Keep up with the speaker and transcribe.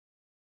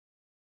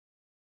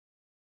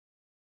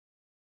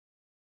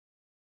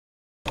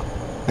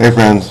Hey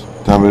friends,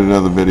 time to do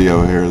another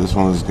video here. This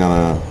one is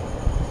gonna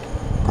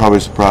probably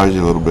surprise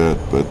you a little bit,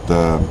 but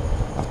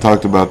I've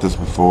talked about this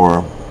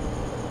before.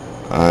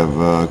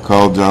 I've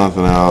called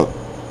Jonathan out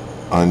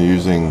on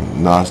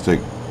using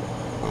Gnostic,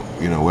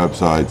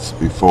 websites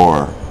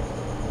before,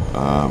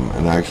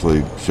 and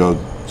actually showed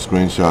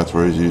screenshots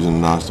where he's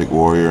using Gnostic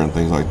Warrior and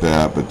things like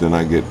that. But then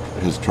I get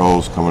his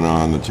trolls coming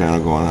on the channel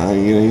going,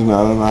 "Hey, he's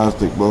not a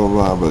Gnostic, blah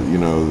blah blah." But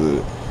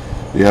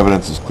the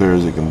evidence is clear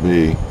as it can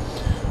be.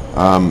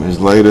 His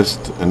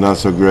latest and not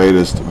so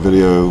greatest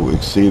video,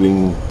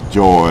 Exceeding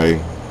Joy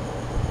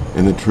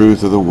in the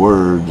Truth of the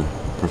Word,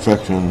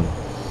 Perfection.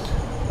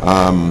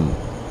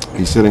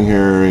 He's sitting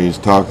here, he's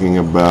talking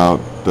about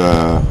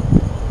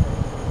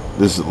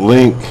this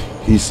link.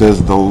 He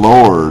says the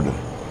Lord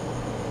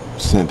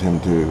sent him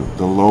to,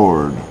 the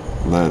Lord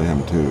led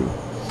him to.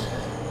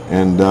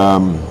 And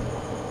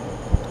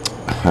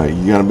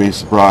you're going to be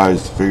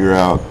surprised to figure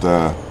out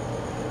or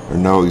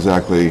know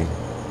exactly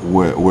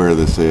where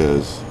this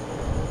is.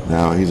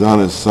 Now he's on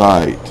his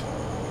site,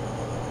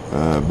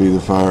 Be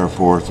the Fire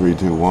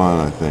 4321,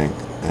 I think,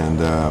 and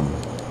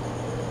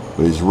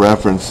but he's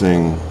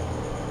referencing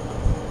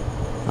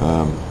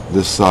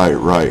this site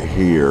right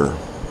here,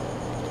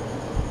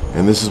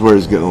 and this is where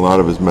he's getting a lot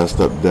of his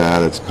messed up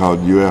data. It's called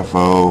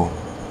UFO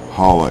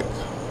Holic.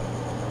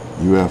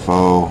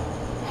 UFO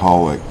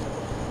Holic.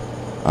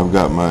 I've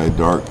got my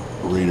dark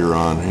reader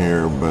on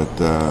here, but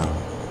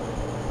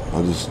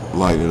I'll just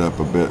light it up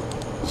a bit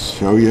to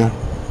show you.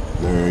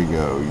 There you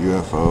go,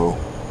 UFO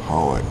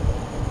Holic.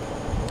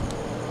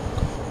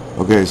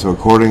 Okay, so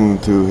according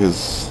to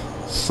his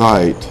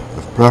site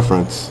of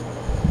preference,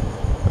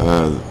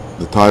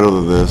 the title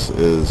of this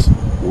is,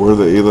 "Were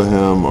the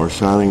Elohim or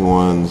Shining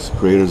Ones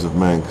creators of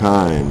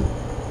mankind?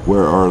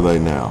 Where are they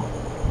now?"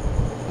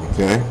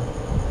 Okay?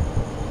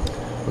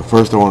 But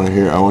first I want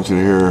you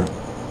to hear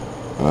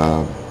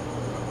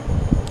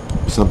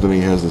something he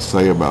has to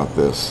say about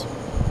this.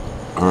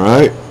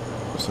 Alright?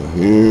 So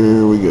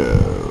here we go.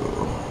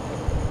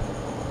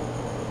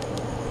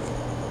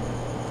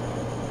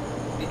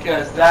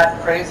 Because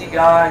that crazy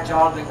guy,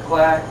 Jonathan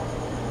Kleck,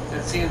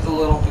 that seems a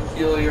little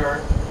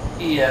peculiar,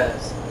 he's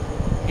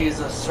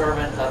a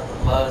servant of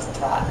the Most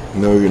High.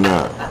 No, you're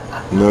not.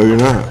 No, you're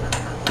not.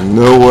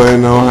 No way,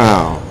 no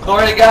how.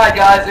 Glory to God,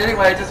 guys.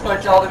 Anyway, I just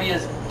want y'all to be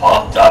as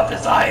pumped up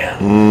as I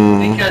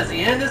am. Because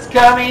the end is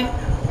coming.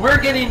 We're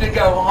getting to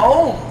go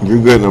home. You're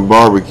getting a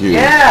barbecue.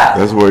 Yeah.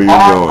 That's where you're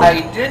Our going.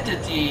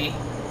 identity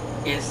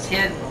is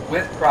hidden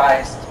with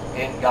Christ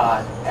in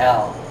God,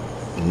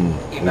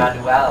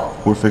 Emmanuel.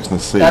 We're fixing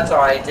to see. That's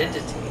our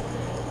identity.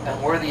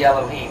 And we're the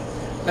Elohim.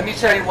 Let me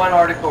show you one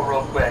article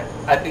real quick.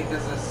 I think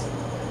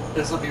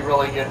this will be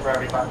really good for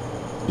everybody.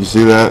 You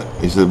see that?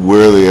 He said,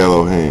 "We're the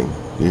Elohim."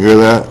 You hear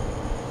that?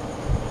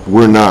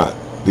 We're not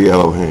the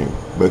Elohim.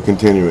 But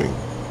continuing.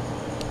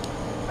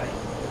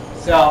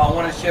 So I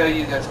want to show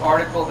you this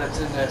article that's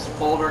in this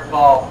folder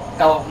called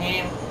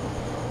Elohim.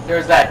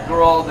 There's that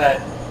girl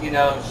that,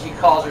 she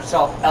calls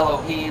herself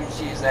Elohim.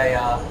 She's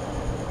a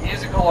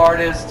musical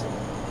artist.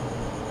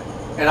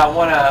 And I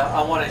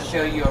want to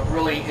show you a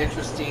really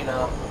interesting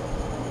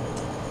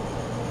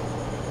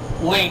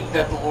link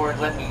that the Lord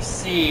let me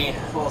see.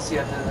 We'll see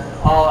if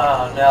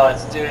oh no,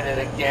 it's doing it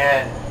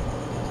again.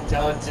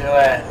 Don't do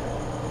it.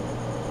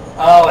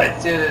 Oh,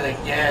 it did it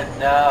again.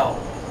 No.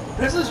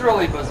 This is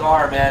really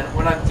bizarre, man.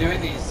 When I'm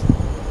doing these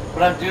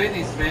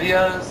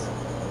videos,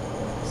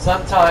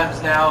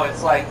 sometimes now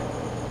it's like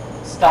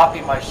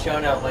stopping my show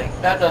note link.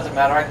 That doesn't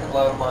matter. I can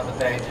load them on the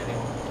page anyway.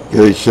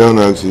 Yeah, these show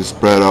notes you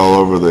spread all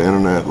over the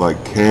internet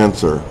like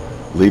cancer,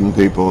 leading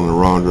people in the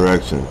wrong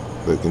direction.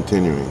 But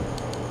continuing.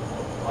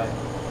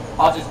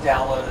 I'll just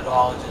download it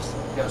all and just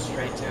go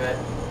straight to it.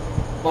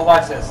 Well,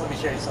 watch this. Let me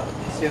show you something.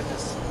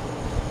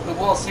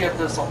 We'll see if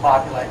this will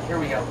populate. Here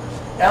we go.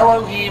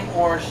 Elohim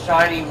or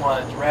Shining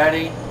Ones.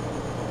 Ready?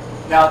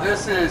 Now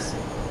this is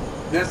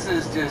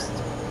just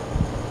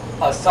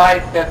a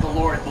site that the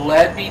Lord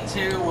led me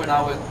to when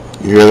I was.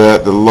 You hear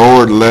that? The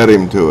Lord led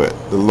him to it.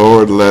 The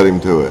Lord led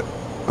him to it.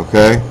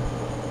 Okay?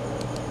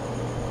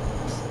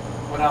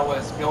 When I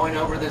was going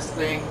over this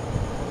thing,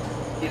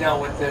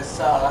 with this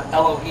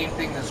Elohim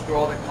thing, this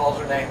girl that calls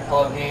her name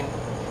Elohim.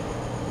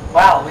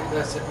 Wow, look at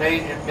this. It may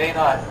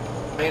not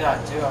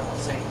do it. We'll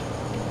see.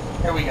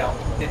 Here we go.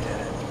 It did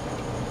it.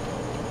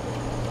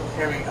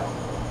 Here we go.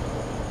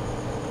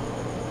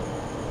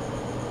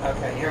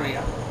 Okay, here we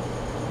go.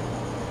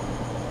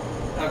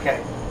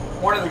 Okay.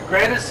 One of the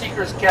greatest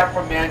secrets kept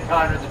from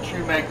mankind are the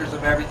true makers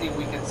of everything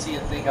we can see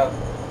and think of,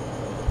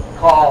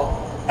 called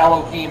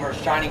Elohim or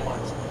Shining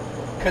Ones.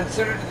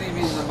 Considered to be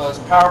the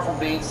most powerful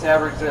beings to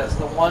ever exist,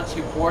 the ones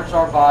who forged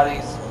our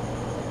bodies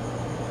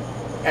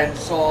and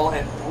soul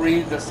and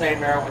breathe the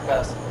same air with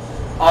us.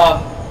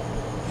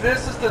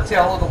 This is the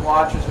tale of the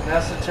Watchers, an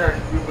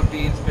esoteric group of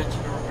beings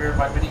mentioned and revered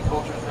by many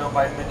cultures, known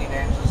by many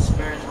names. The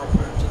Sumerians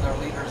referred to their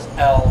leaders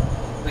El,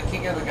 the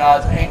king of the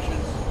gods.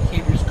 Ancient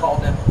Hebrews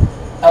called them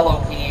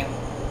Elohim,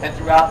 and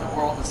throughout the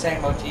world the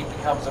same motif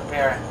becomes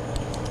apparent.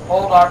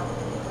 Hold on.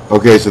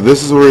 Okay, so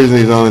this is the reason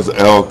he's on his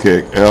L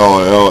kick, L,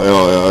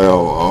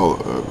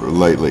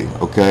 lately,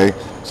 okay?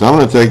 So I'm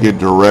going to take you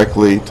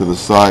directly to the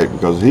site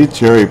because he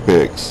cherry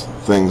picks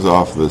things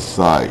off this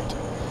site.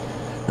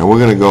 And we're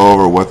going to go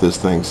over what this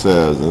thing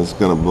says, and it's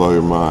going to blow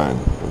your mind.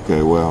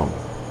 Okay, well,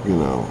 you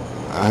know,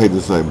 I hate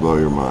to say blow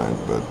your mind,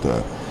 but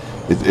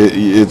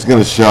it's going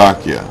to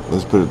shock you.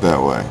 Let's put it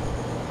that way,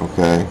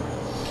 okay?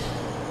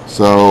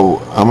 So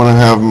I'm going to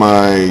have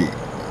my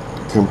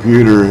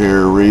computer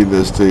here read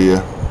this to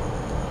you.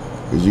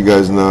 Because you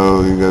guys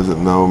that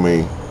know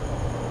me,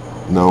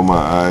 know my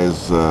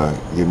eyes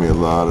give me a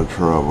lot of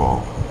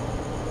trouble.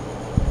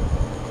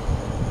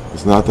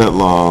 It's not that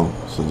long,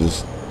 so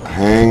just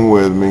hang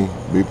with me,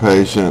 be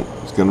patient,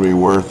 it's going to be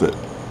worth it,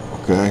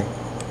 okay?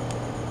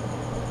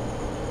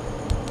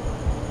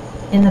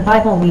 In the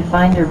Bible we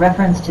find a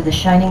reference to the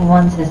Shining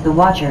Ones as the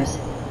Watchers,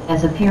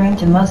 as appearing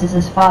to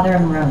Moses' father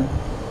Amram.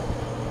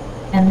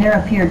 And there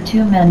appeared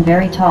 2 men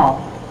very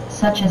tall,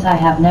 such as I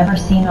have never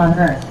seen on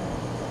earth.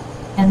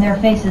 And their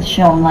faces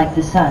shone like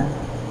the sun,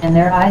 and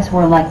their eyes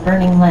were like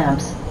burning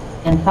lamps,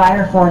 and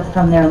fire forth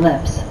from their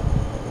lips.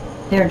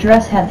 Their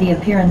dress had the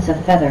appearance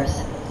of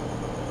feathers.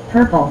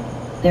 Purple,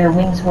 their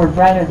wings were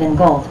brighter than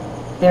gold,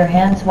 their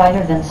hands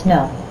whiter than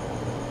snow.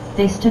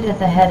 They stood at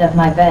the head of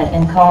my bed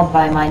and called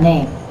by my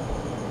name.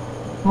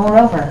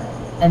 Moreover,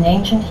 an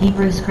ancient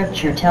Hebrew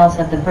scripture tells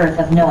of the birth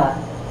of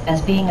Noah,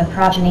 as being a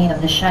progeny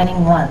of the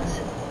Shining Ones.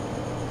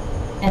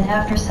 And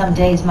after some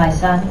days my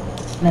son,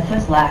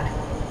 Methuselah,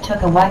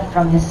 took a wife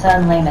from his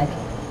son Lamech,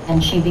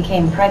 and she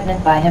became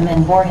pregnant by him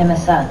and bore him a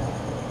son.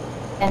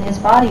 And his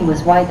body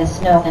was white as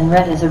snow and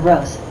red as a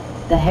rose,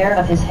 the hair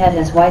of his head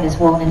as white as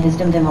wool, and his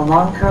diadem a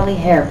long curly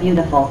hair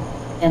beautiful,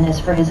 and as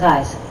for his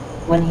eyes,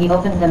 when he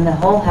opened them the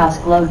whole house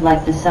glowed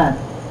like the sun.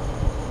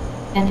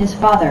 And his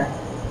father,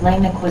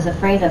 Lamech, was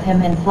afraid of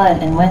him and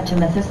fled and went to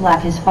Methuselah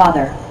his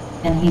father,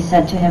 and he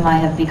said to him, I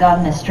have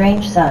begotten a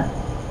strange son.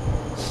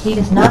 He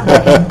is not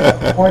like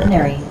an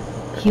ordinary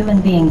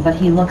human being, but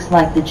he looks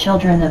like the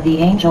children of the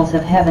angels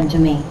of heaven to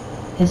me.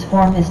 His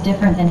form is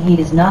different and he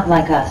is not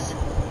like us.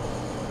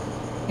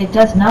 It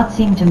does not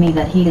seem to me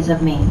that he is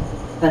of me,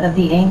 but of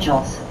the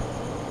angels.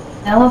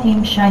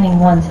 Elohim Shining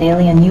Ones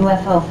Alien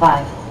UFO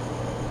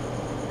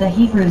 5. The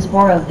Hebrews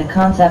borrowed the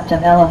concept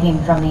of Elohim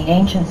from the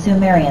ancient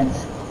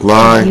Sumerians.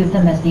 Lie. They viewed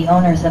them as the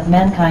owners of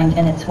mankind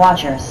and its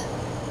watchers.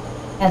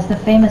 As the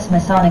famous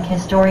Masonic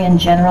historian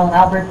General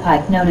Albert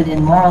Pike noted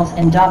in Morals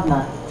and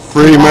Dogma,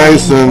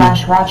 Freemason.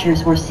 The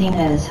watchers were seen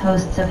as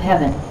hosts of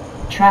heaven,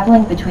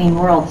 traveling between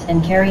worlds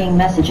and carrying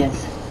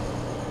messages.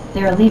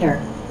 Their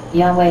leader,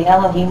 Yahweh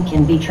Elohim,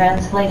 can be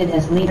translated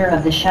as leader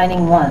of the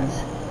Shining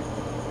Ones.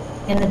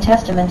 In the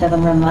Testament of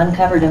Amram,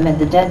 uncovered amid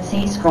the Dead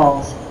Sea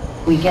Scrolls,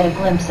 we get a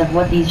glimpse of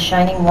what these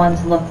Shining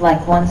Ones looked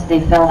like once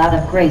they fell out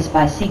of grace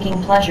by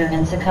seeking pleasure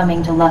and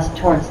succumbing to lust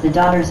towards the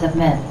daughters of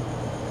men.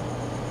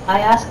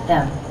 I asked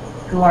them,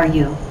 Who are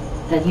you,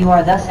 that you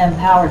are thus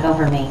empowered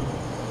over me?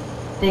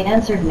 They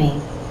answered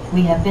me,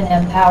 We have been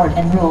empowered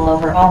and rule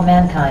over all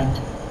mankind.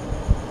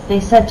 They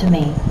said to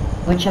me,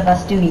 Which of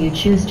us do you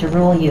choose to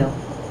rule you?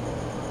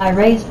 I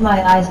raised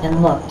my eyes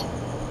and looked.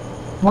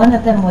 One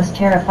of them was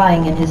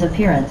terrifying in his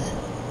appearance,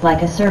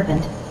 like a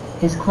serpent,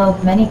 his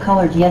cloak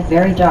many-colored yet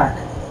very dark.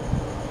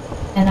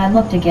 And I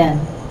looked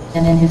again,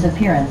 and in his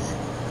appearance,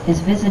 his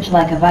visage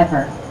like a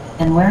viper,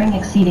 and wearing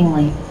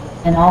exceedingly,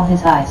 and all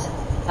his eyes,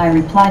 I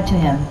replied to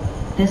him,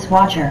 This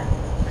watcher,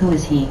 who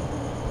is he?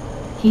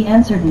 He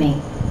answered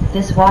me,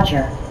 This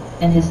watcher,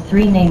 and his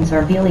 3 names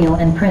are Belial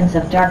and Prince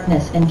of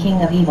Darkness and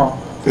King of Evil.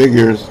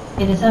 Figures.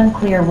 It is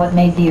unclear what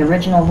made the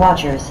original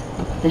Watchers,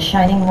 the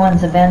Shining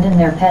Ones, abandon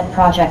their pet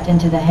project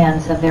into the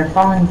hands of their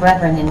fallen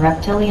brethren in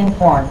reptilian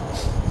form.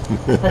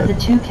 But the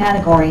 2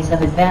 categories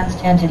of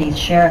advanced entities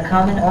share a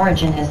common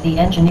origin as the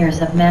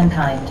engineers of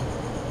mankind.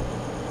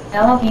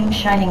 Elohim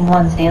Shining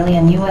Ones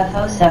Alien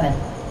UFO 7.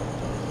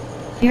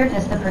 Feared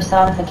as the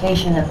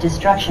personification of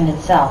destruction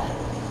itself,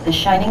 the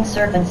Shining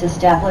Serpents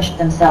established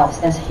themselves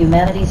as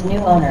humanity's new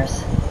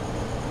owners.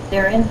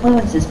 Their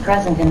influence is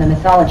present in the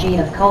mythology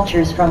of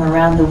cultures from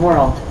around the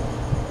world.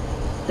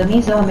 The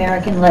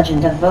Mesoamerican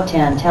legend of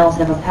Votan tells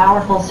of a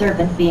powerful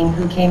serpent being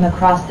who came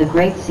across the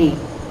Great Sea.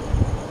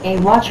 A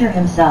watcher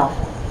himself,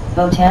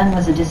 Votan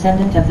was a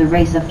descendant of the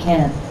race of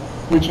Canaan,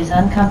 which is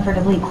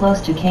uncomfortably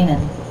close to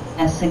Canaan,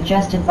 as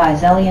suggested by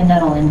Zelia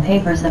Nettle in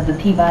papers of the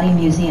Peabody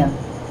Museum.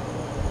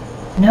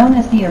 Known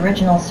as the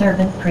original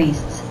serpent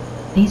priests,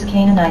 these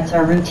Canaanites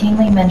are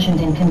routinely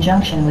mentioned in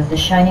conjunction with the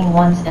Shining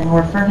Ones and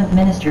were fervent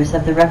ministers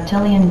of the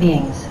reptilian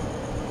beings.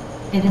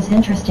 It is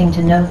interesting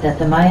to note that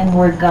the Mayan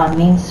word Ga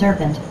means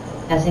serpent,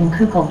 as in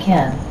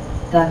Kukulkan,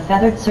 the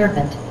feathered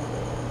serpent.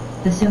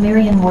 The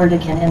Sumerian word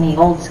Akan and the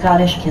Old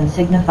Scottish can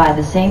signify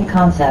the same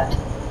concept.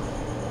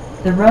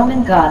 The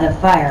Roman god of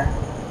fire,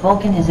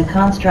 Vulcan, is a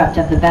construct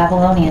of the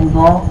Babylonian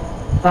bull,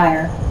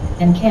 fire,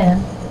 and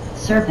Kan,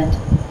 serpent,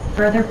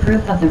 further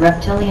proof of the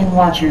reptilian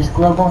watcher's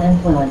global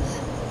influence.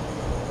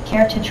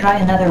 Care to try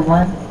another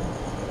one?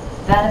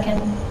 Vatican,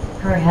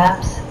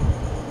 perhaps?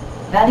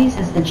 Vadis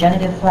is the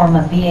genitive form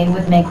of va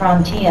with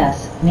macron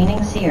ts,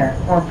 meaning seer,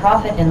 or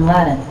prophet in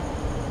Latin.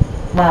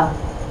 Wow.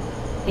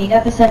 The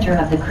epicenter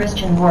of the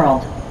Christian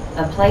world,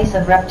 a place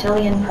of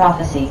reptilian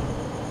prophecy.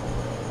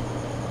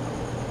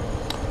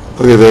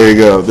 Okay, there you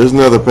go. There's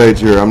another page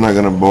here. I'm not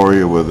going to bore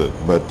you with it,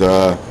 but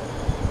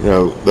you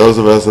know, those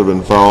of us that have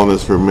been following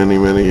this for many,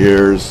 many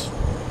years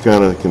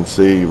kind of can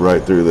see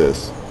right through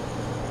this.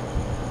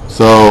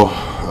 So,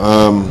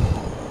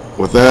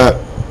 with that,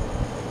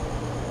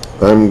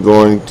 I'm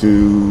going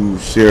to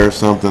share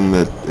something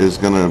that is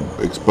going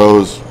to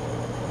expose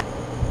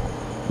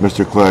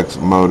Mr. Kleck's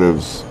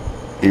motives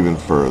even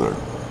further.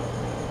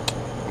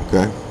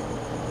 Okay?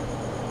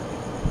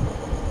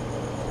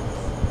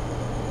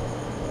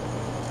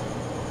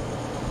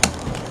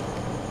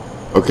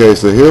 Okay,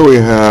 so here we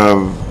have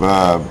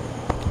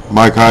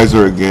Mike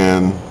Heiser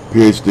again,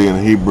 PhD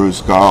and Hebrew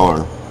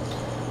scholar.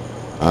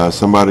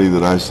 Somebody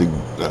that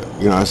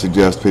I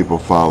suggest people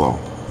follow.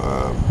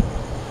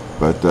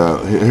 But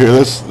here,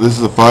 this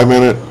is a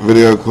 5-minute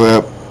video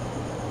clip,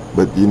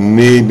 but you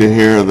need to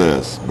hear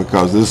this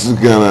because this is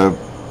going to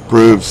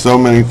prove so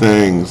many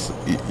things.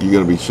 You're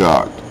going to be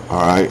shocked.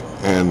 All right,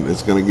 and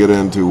it's going to get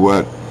into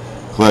what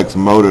Kleck's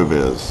motive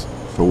is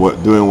for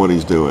doing what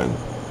he's doing.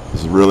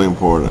 This is really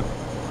important.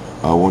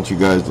 I want you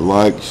guys to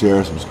like,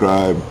 share,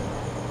 subscribe.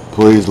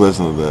 Please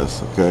listen to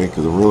this, okay?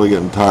 Because I'm really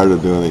getting tired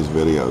of doing these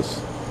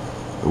videos.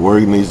 The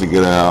word needs to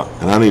get out,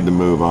 and I need to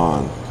move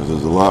on because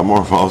there's a lot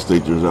more false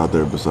teachers out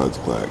there besides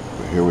Kleck.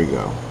 But here we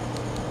go.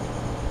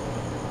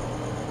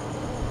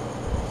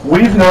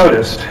 We've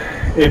noticed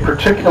a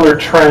particular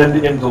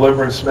trend in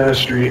deliverance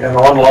ministry and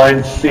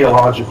online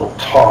theological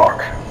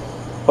talk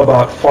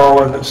about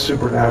fallen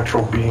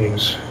supernatural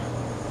beings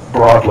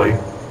broadly.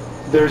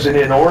 There's an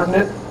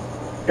inordinate,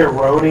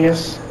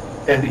 erroneous,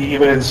 and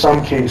even in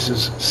some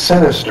cases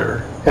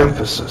sinister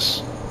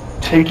emphasis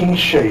taking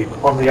shape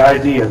on the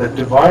idea that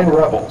divine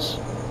rebels,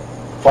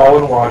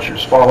 fallen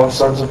watchers, fallen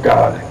sons of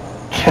God,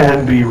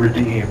 can be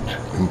redeemed.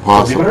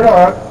 Impossible. Believe it or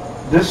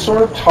not, this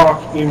sort of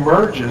talk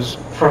emerges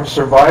from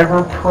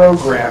survivor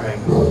programming.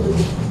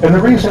 And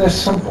the reason is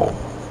simple,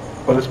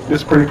 but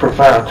it's pretty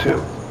profound too.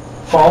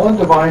 Fallen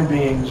divine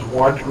beings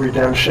want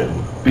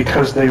redemption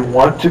because they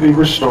want to be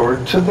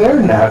restored to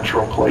their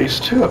natural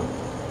place too,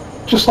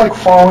 just like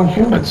fallen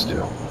humans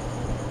do.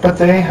 But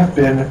they have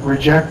been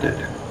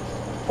rejected.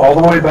 All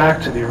the way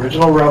back to the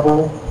original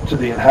rebel, to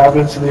the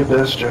inhabitants of the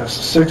abyss,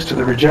 Genesis 6, to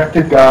the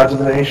rejected gods of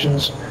the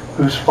nations,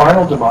 whose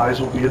final demise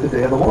will be at the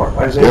day of the Lord.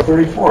 Isaiah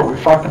 34,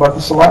 we've talked about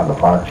this a lot in the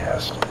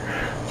podcast.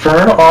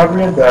 Fern,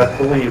 Audrey, and Beth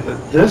believe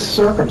that this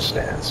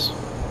circumstance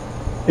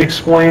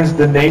explains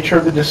the nature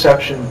of the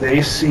deception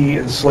they see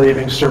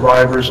enslaving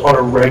survivors on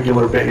a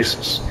regular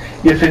basis.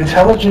 If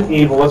intelligent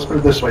evil, let's put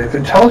it this way, if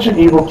intelligent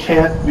evil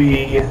can't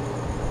be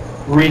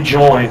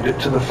rejoined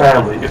to the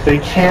family, if they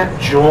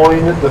can't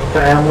join the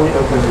family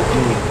of the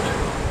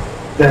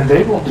redeemed, then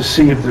they will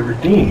deceive the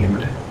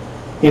redeemed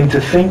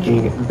into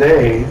thinking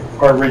they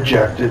are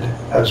rejected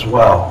as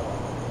well.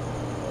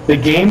 The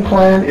game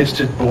plan is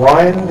to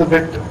blind the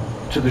victim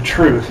to the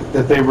truth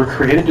that they were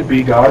created to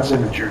be God's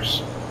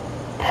imagers,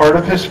 part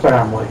of his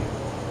family,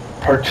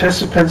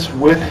 participants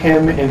with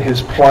him in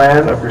his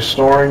plan of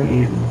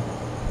restoring Eden,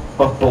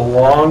 of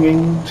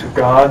belonging to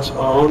God's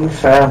own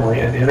family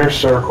and inner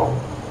circle,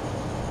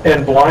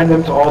 and blind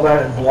them to all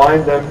that, and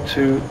blind them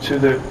to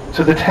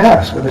the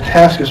task. And the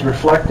task is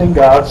reflecting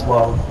God's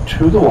love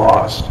to the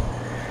lost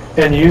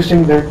and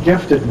using their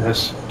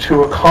giftedness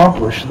to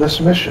accomplish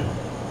this mission.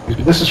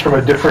 This is from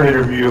a different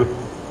interview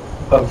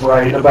of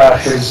Wright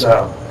about his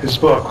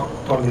book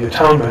on the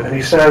atonement, and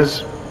he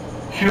says,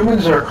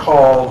 humans are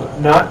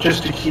called not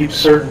just to keep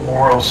certain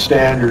moral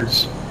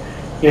standards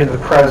in the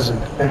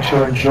present and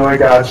to enjoy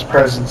God's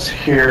presence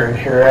here and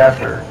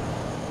hereafter,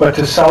 but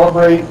to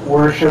celebrate,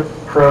 worship,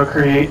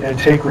 procreate, and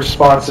take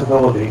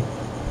responsibility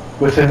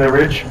within the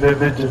rich,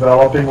 vivid,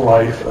 developing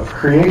life of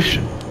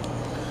creation.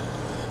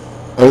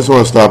 I just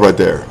want to stop right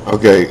there.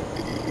 Okay,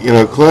 you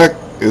know, Kleck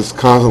is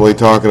constantly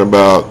talking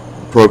about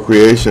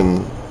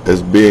procreation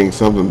as being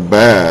something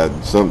bad,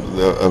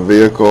 a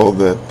vehicle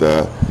that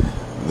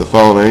the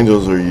fallen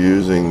angels are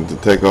using to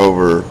take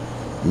over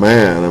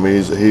man. I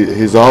mean,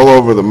 he's all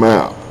over the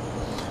map.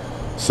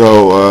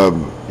 So,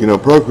 you know,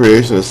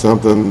 procreation is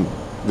something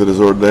that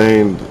is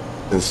ordained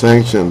and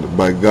sanctioned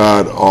by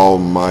God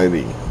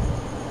Almighty.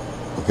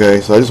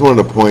 Okay, so I just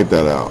wanted to point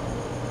that out.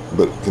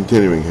 But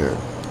continuing here.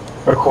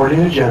 According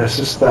to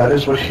Genesis, that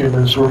is what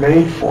humans were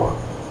made for.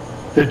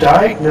 The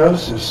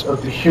diagnosis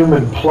of the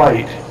human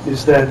plight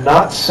is then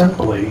not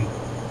simply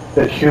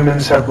that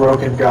humans have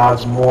broken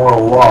God's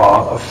moral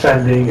law,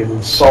 offending and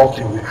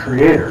insulting the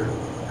Creator,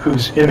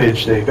 whose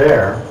image they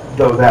bear,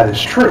 though that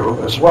is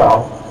true as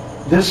well.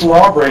 This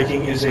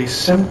law-breaking is a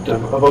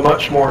symptom of a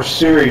much more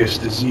serious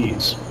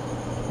disease.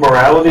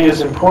 Morality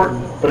is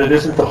important, but it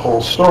isn't the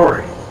whole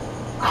story.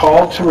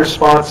 Called to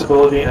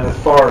responsibility and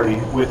authority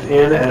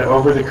within and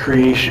over the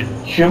creation,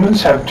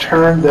 humans have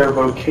turned their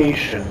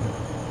vocation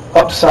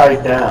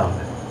upside down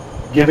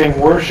giving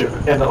worship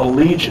and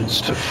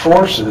allegiance to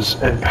forces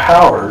and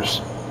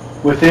powers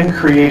within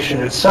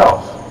creation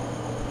itself.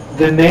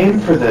 The name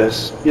for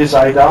this is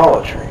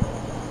idolatry.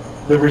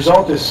 The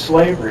result is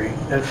slavery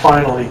and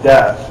finally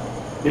death.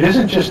 It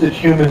isn't just that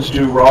humans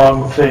do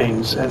wrong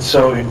things and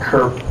so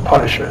incur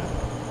punishment.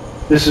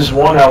 This is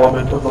one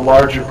element of the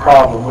larger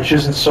problem, which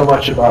isn't so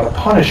much about a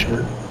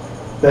punishment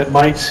that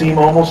might seem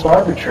almost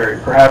arbitrary,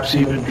 perhaps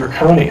even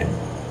draconian.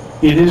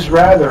 It is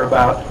rather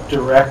about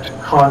direct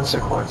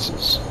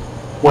consequences.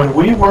 When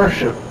we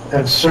worship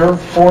and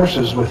serve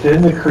forces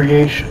within the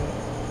creation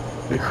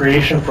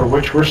for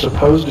which we're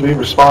supposed to be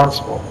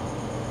responsible,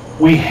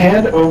 we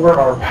hand over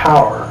our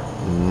power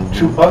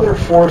to other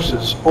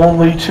forces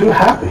only too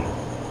happy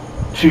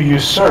to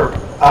usurp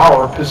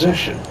our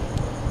position.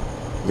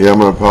 Yeah, I'm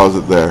going to pause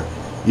it there.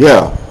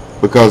 Yeah,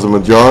 because the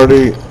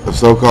majority of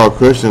so-called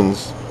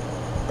Christians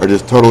are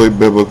just totally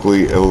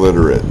biblically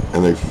illiterate,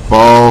 and they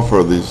fall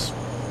for these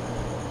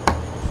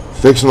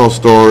fictional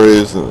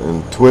stories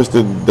and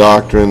twisted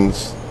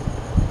doctrines,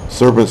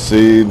 serpent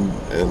seed,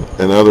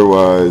 and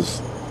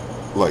otherwise,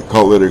 like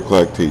cult leader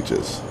Kleck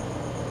teaches.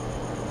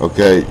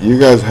 Okay, you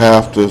guys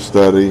have to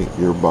study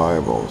your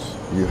Bibles.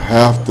 You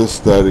have to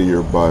study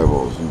your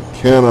Bibles. You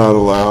cannot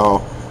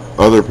allow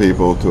other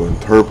people to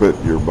interpret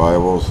your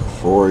Bibles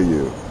for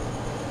you.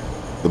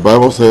 The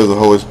Bible says the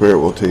Holy Spirit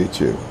will teach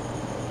you.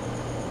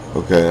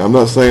 Okay, I'm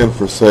not saying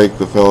forsake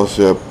the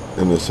fellowship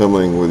and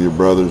assembling with your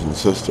brothers and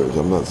sisters.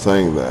 I'm not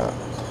saying that.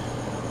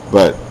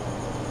 But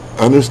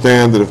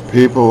understand that if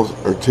people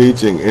are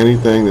teaching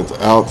anything that's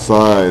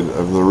outside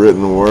of the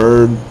written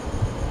word,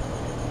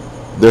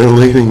 they're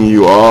leading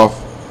you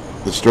off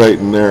the straight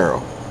and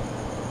narrow.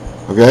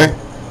 Okay?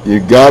 You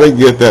got to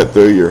get that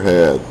through your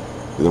head.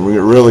 I'm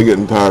really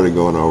getting tired of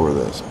going over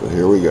this, but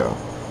here we go.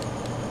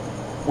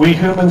 We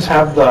humans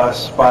have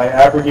thus, by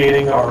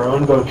abrogating our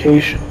own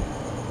vocation,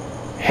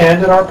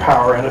 handed our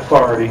power and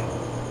authority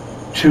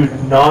to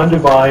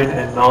non-divine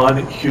and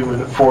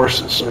non-human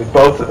forces, so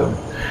both of them,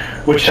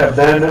 which have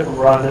then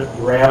run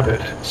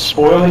rampant,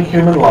 spoiling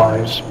human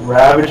lives,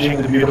 ravaging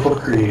the beautiful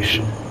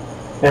creation,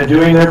 and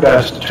doing their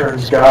best to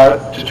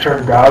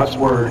turn God's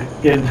word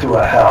into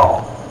a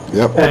hell.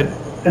 Yep.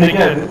 And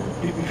again,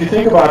 if you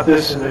think about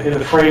this in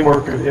the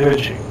framework of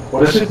imaging,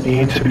 what does it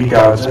mean to be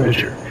God's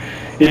imager?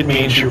 It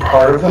means you're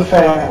part of the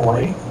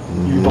family.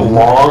 You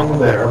belong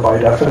there by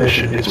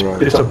definition.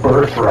 It's a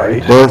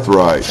birthright.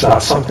 Birthright. It's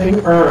not something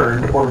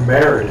earned or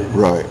merited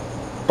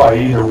by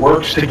either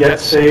works to get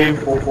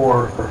saved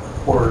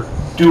or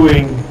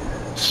doing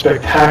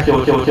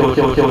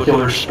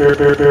spectacular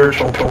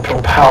spiritual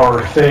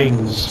power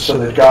things so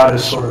that God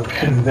is sort of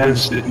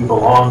convinced that you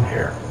belong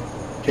here.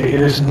 Okay,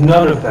 it is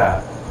none of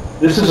that.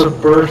 This is a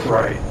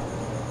birthright,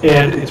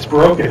 and it's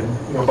broken,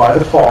 by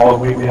the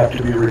fall, and we have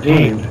to be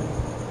redeemed.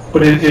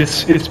 But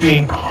it's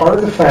being part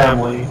of the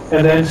family,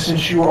 and then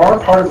since you are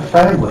part of the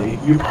family,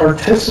 you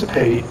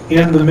participate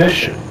in the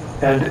mission.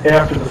 And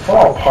after the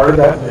fall, part of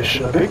that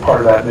mission, a big part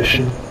of that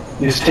mission,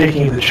 is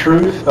taking the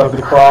truth of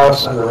the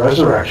cross and the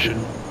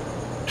resurrection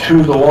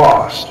to the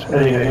lost.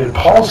 And in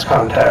Paul's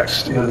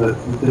context, the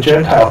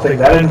Gentile thing,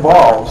 that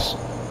involves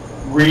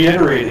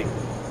reiterating,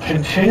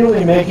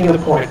 continually making the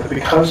point that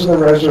because of the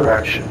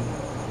resurrection,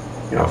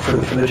 for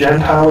the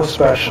Gentile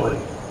especially,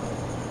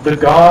 the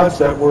gods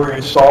that were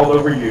installed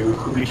over you,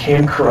 who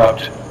became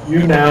corrupt,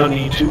 you now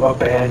need to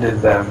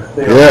abandon them.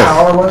 They are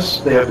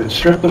powerless. They have been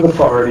stripped of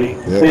authority.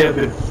 They have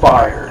been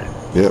fired.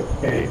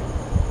 Okay.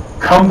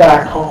 Come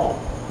back home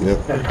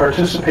and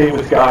participate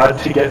with God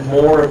to get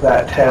more of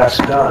that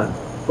task done.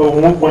 But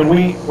when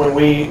we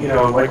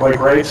like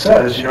Ray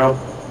says,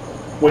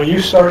 when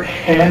you start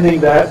handing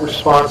that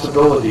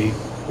responsibility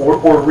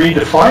or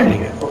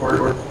redefining it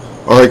or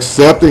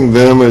accepting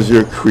them as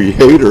your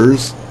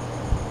creators,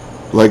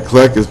 like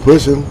Kleck is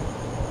pushing,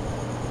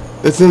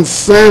 it's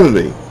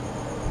insanity.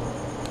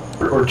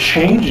 Or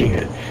changing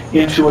it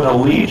into an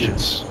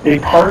allegiance, a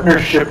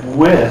partnership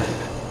with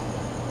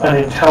an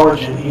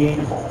intelligent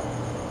evil,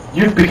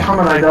 you've become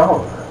an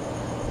idolater.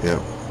 Yeah.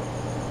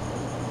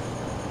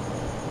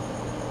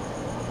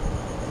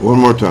 One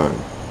more time.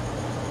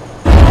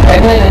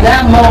 And then in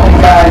that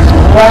moment, guys,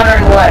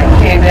 water and light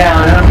came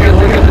down, and I'm here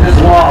looking at this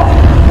wall.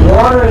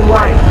 Water and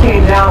light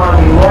came down on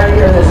me right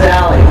here in this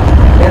alley,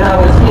 and I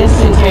was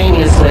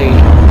instantaneously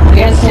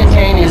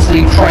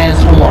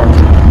transformed.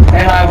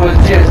 And I was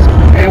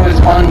it was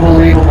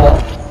unbelievable.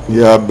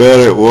 Yeah, I bet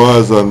it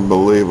was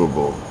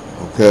unbelievable.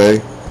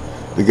 Okay?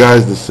 The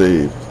guy's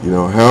deceived.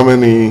 How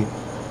many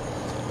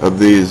of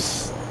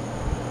these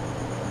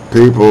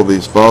people,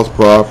 these false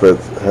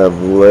prophets,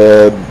 have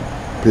led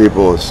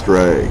people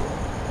astray?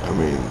 I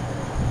mean,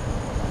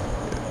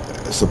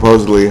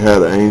 supposedly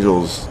had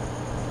angels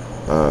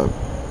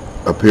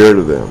appear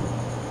to them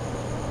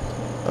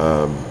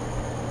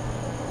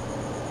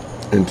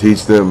and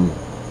teach them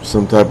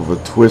some type of a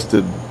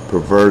twisted,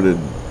 perverted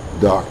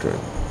doctrine.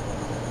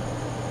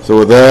 So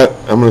with that,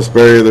 I'm going to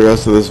spare you the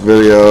rest of this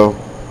video,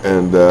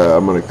 and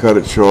I'm going to cut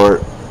it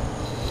short.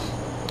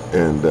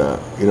 And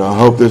I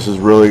hope this has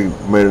really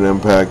made an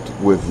impact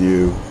with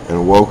you,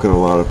 and woken a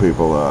lot of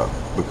people up.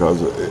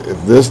 Because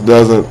if this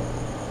doesn't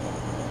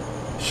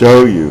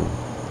show you,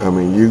 I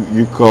mean,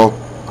 you call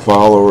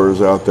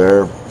followers out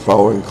there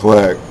following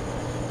Kleck,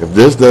 if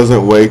this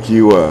doesn't wake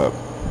you up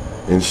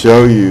and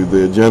show you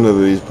the agenda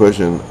that he's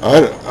pushing,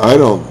 I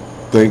don't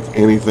think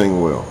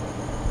anything will.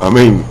 I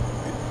mean,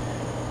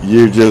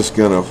 you're just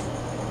going to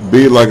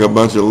be like a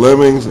bunch of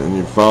lemmings, and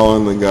you're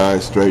following the guy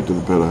straight to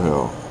the pit of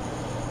hell.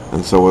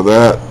 And so with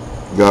that,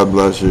 God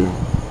bless you.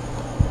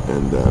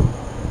 And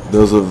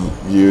those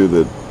of you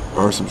that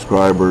are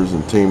subscribers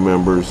and team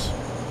members,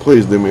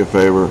 please do me a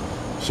favor.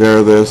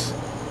 Share this.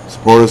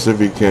 Support us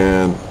if you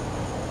can.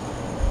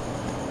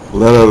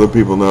 Let other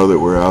people know that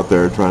we're out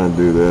there trying to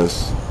do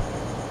this.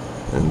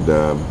 And,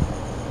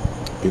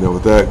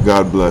 with that,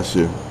 God bless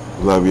you.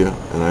 Love you.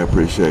 And I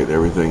appreciate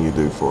everything you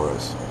do for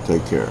us.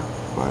 Take care.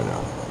 Bye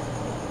now.